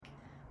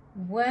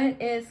What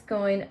is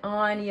going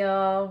on,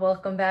 y'all?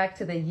 Welcome back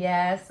to the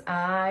Yes,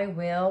 I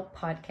Will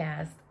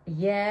podcast.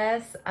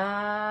 Yes,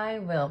 I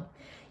will.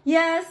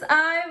 Yes,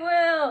 I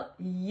will.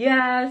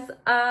 Yes,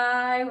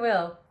 I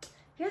will.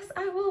 Yes,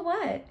 I will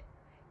what?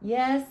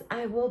 Yes,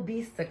 I will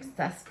be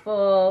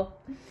successful.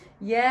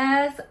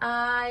 Yes,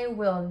 I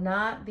will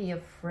not be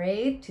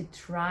afraid to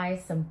try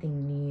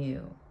something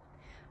new.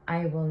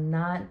 I will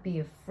not be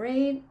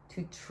afraid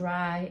to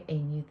try a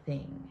new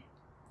thing.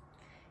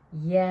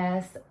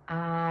 Yes,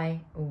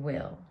 I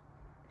will.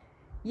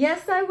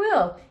 Yes, I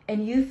will.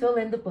 And you fill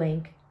in the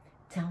blank.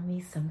 Tell me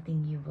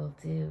something you will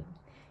do.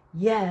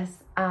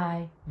 Yes,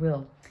 I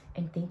will.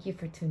 And thank you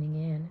for tuning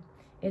in.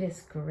 It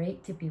is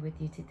great to be with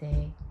you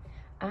today.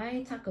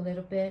 I talk a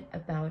little bit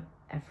about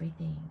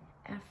everything.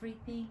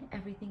 Everything.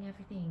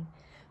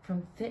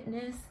 From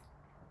fitness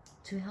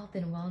to health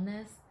and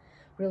wellness,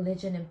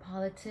 religion and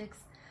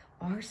politics,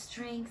 our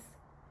strengths,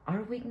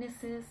 our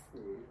weaknesses,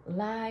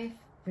 life,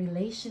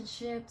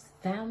 relationships,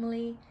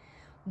 family,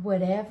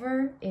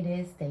 whatever it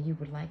is that you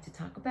would like to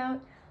talk about,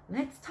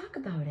 let's talk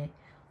about it.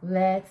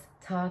 Let's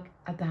talk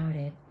about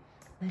it.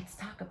 Let's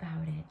talk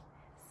about it.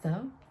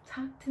 So,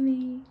 talk to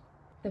me.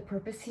 The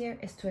purpose here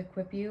is to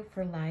equip you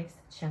for life's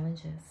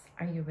challenges.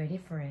 Are you ready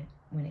for it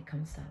when it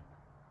comes up?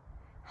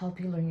 Help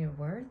you learn your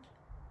worth,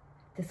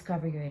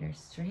 discover your inner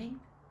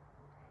strength,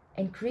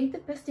 and create the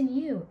best in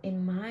you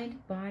in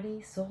mind,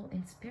 body, soul,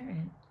 and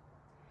spirit.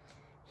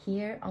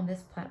 Here on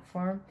this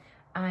platform,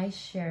 I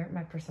share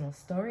my personal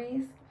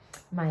stories,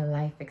 my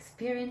life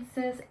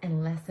experiences,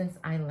 and lessons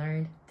I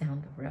learned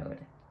down the road.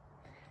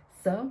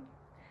 So,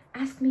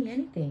 ask me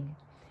anything,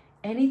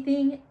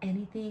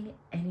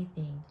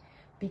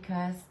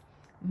 because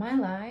my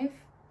life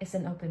is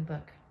an open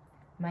book.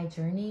 My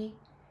journey,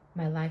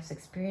 my life's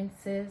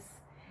experiences,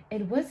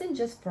 it wasn't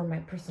just for my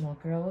personal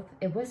growth.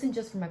 It wasn't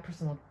just for my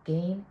personal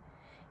gain.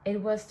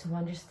 It was to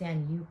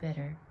understand you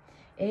better.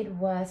 It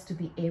was to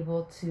be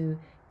able to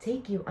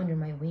take you under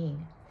my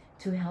wing,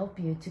 to help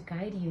you, to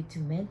guide you, to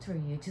mentor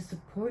you, to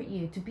support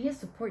you, to be a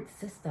support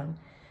system,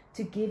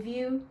 to give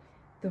you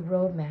the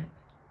roadmap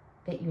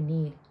that you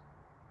need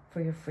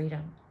for your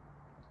freedom.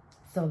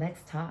 So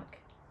let's talk.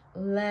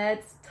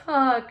 Let's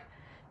talk.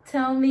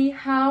 Tell me,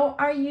 how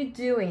are you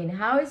doing?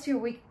 How is your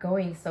week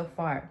going so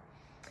far?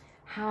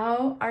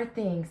 How are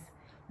things?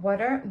 What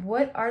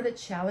are the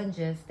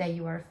challenges that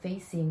you are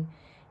facing?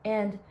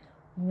 And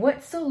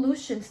what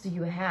solutions do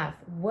you have?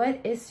 What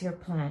is your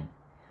plan?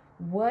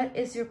 What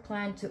is your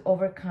plan to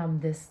overcome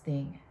this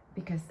thing?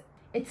 Because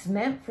it's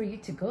meant for you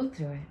to go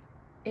through it.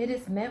 It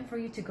is meant for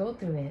you to go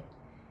through it.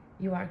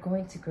 You are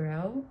going to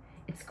grow.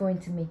 It's going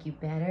to make you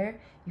better.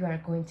 You are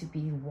going to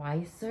be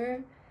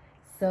wiser.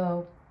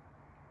 So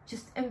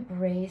just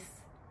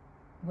embrace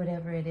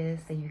whatever it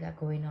is that you got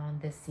going on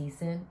this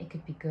season. It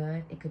could be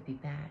good. It could be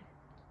bad,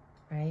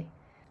 right?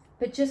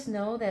 But just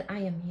know that I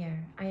am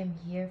here. I am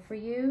here for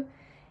you,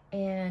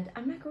 and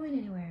I'm not going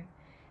anywhere.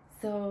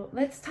 So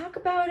let's talk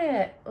about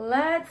it.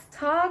 Let's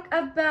talk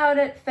about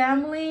it,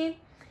 family.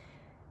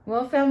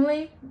 Well,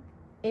 family,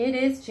 it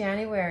is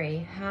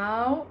January.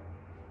 How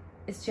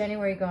is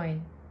January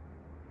going?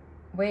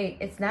 Wait,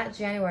 it's not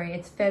January,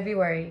 it's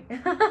February.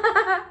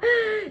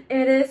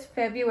 It is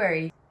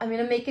February. I'm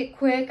gonna make it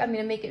quick. I'm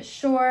gonna make it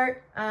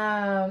short.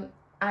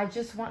 I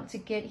just want to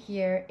get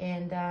here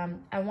and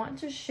I want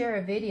to share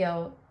a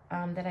video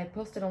that I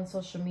posted on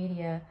social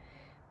media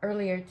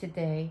earlier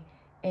today.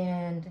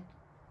 And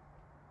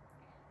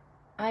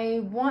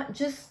I want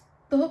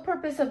the whole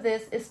purpose of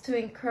this is to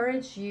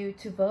encourage you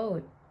to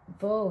vote.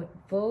 Vote.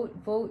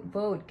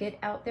 Get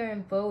out there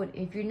and vote.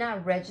 If you're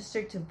not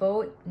registered to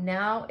vote,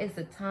 now is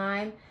the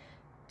time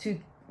to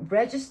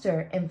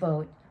register and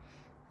vote.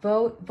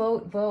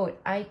 Vote.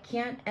 I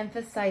can't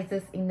emphasize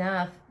this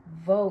enough.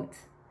 Vote.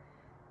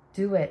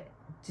 Do it.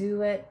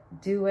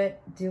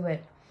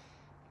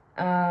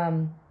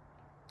 I'm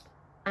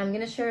going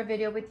to share a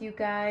video with you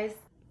guys.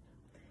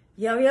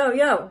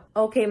 Yo.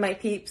 Okay, my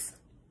peeps.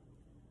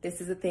 This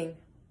is the thing.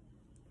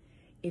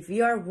 If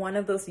you are one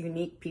of those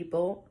unique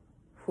people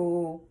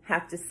who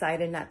have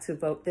decided not to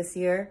vote this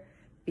year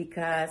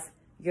because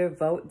your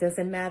vote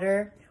doesn't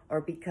matter, or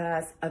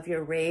because of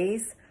your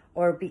race,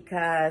 or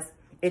because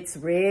it's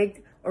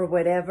rigged, or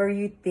whatever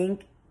you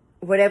think,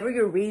 whatever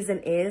your reason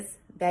is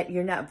that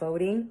you're not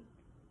voting,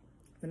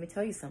 let me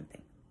tell you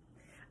something.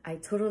 I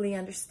totally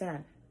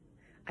understand.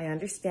 I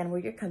understand where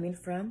you're coming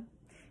from.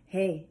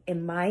 Hey, it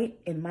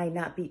might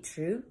not be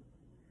true,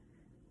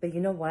 but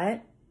you know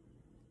what?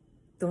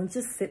 Don't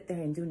just sit there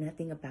and do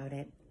nothing about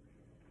it.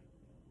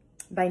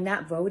 By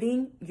not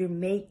voting, you're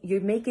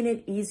making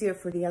it easier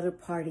for the other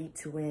party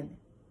to win.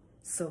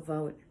 So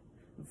vote.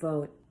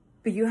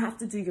 But you have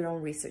to do your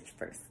own research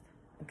first,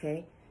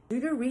 okay? Do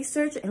your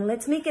research and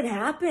let's make it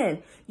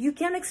happen. You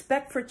can't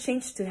expect for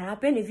change to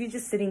happen if you're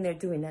just sitting there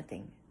doing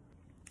nothing.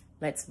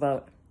 Let's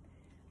vote.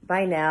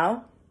 By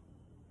now,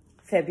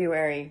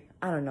 February,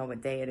 I don't know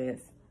what day it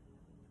is.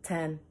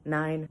 10,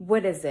 9,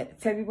 what is it?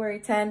 February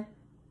 10,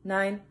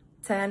 9,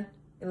 10,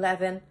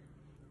 11.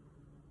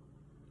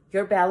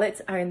 Your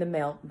ballots are in the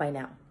mail by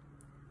now.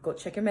 go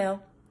check your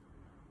mail.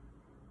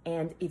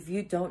 And if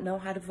you don't know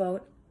how to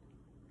vote,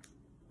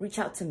 reach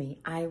out to me.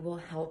 I will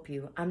help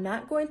you. I'm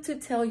not going to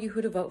tell you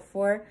who to vote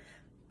for,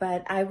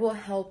 but I will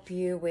help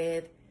you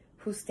with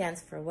who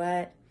stands for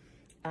what.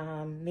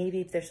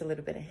 Maybe if there's a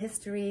little bit of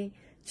history,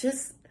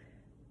 just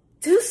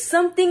do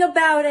something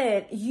about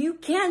it. You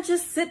can't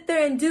just sit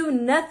there and do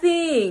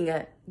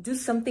nothing. Do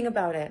something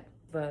about it.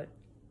 Vote.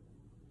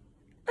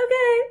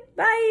 Okay,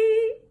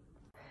 bye.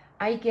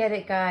 I get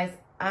it, guys.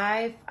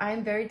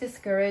 I'm very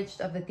discouraged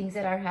of the things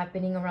that are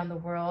happening around the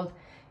world,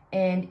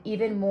 and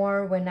even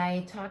more when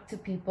I talk to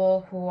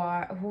people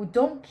who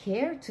don't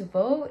care to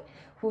vote,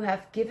 who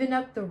have given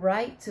up the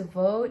right to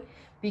vote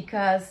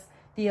because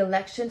the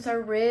elections are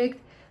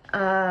rigged,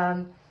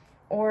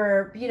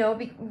 or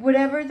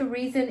whatever the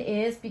reason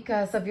is,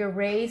 because of your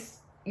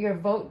race, your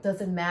vote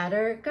doesn't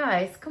matter.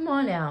 Guys, come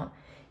on now,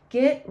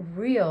 get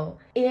real.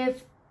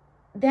 If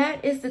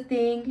that is the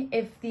thing,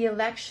 if the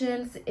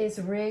elections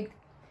is rigged,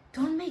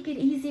 don't make it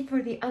easy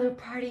for the other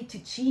party to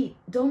cheat.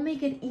 Don't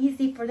make it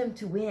easy for them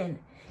to win.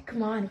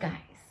 Come on,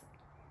 guys.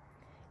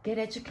 Get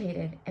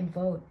educated and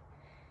vote.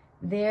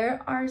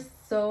 There are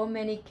so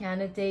many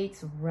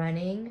candidates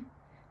running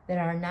that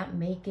are not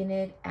making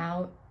it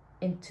out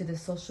into the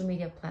social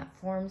media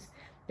platforms.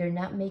 They're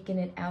not making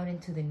it out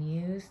into the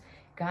news.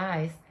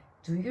 Guys,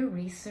 do your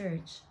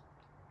research.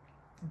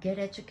 Get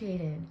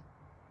educated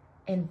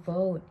and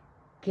vote.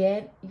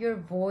 Get your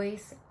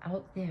voice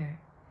out there.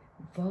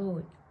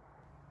 Vote.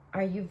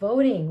 Are you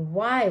voting?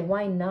 Why?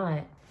 Why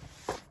not?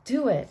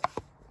 Do it.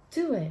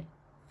 Do it.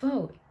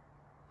 Vote.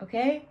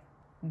 Okay?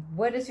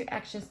 What is your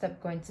action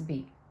step going to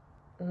be?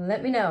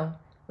 Let me know.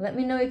 Let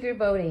me know if you're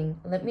voting.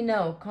 Let me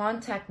know.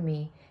 Contact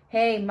me.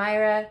 Hey,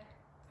 Myra,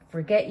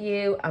 forget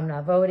you. I'm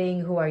not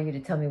voting. Who are you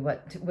to tell me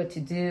what to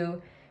do?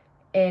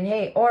 And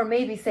hey, or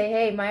maybe say,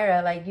 hey,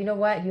 Myra, like, you know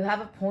what? You have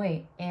a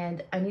point,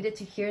 and I needed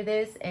to hear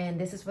this, and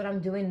this is what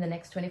I'm doing in the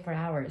next 24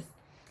 hours.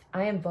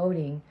 I am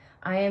voting.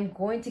 I am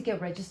going to get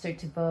registered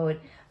to vote.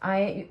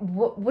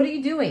 What are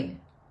you doing?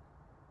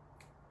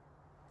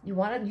 You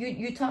want to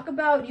you talk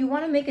about you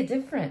want to make a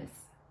difference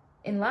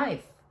in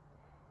life,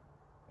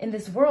 in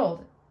this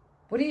world.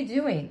 What are you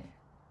doing?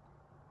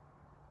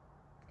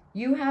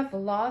 You have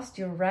lost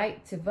your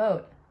right to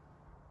vote.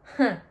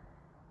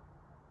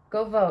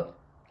 Go vote.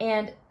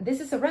 And this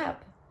is a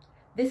wrap.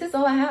 This is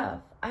all I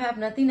have. I have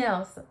nothing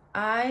else.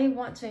 I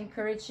want to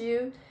encourage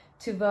you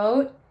to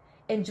vote.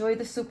 Enjoy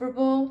the Super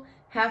Bowl.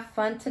 Have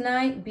fun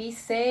tonight. Be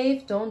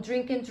safe. Don't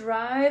drink and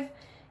drive.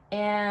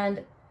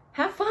 And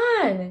have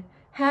fun.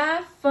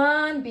 Have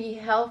fun. Be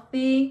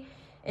healthy.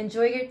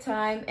 Enjoy your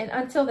time. And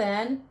until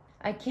then,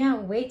 I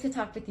can't wait to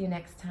talk with you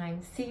next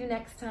time. See you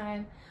next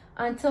time.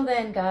 Until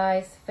then,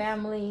 guys,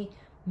 family,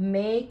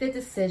 make the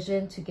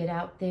decision to get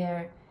out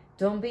there.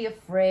 Don't be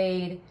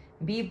afraid.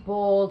 Be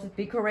bold.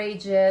 Be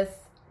courageous.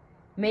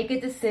 Make a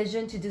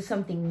decision to do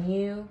something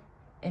new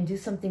and do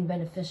something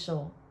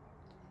beneficial.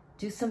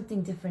 Do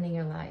something different in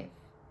your life.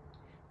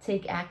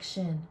 Take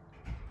action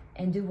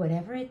and do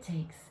whatever it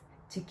takes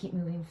to keep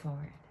moving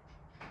forward.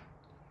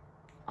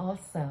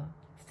 Also,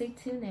 stay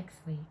tuned next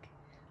week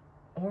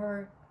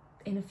or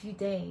in a few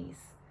days.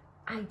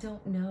 I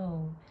don't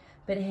know.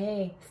 But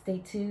hey, stay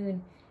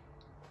tuned.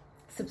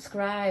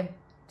 Subscribe.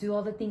 Do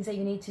all the things that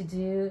you need to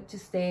do to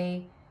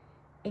stay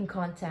in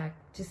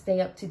contact, to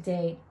stay up to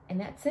date. And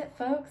that's it,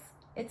 folks.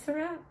 It's a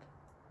wrap.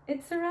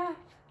 It's a wrap.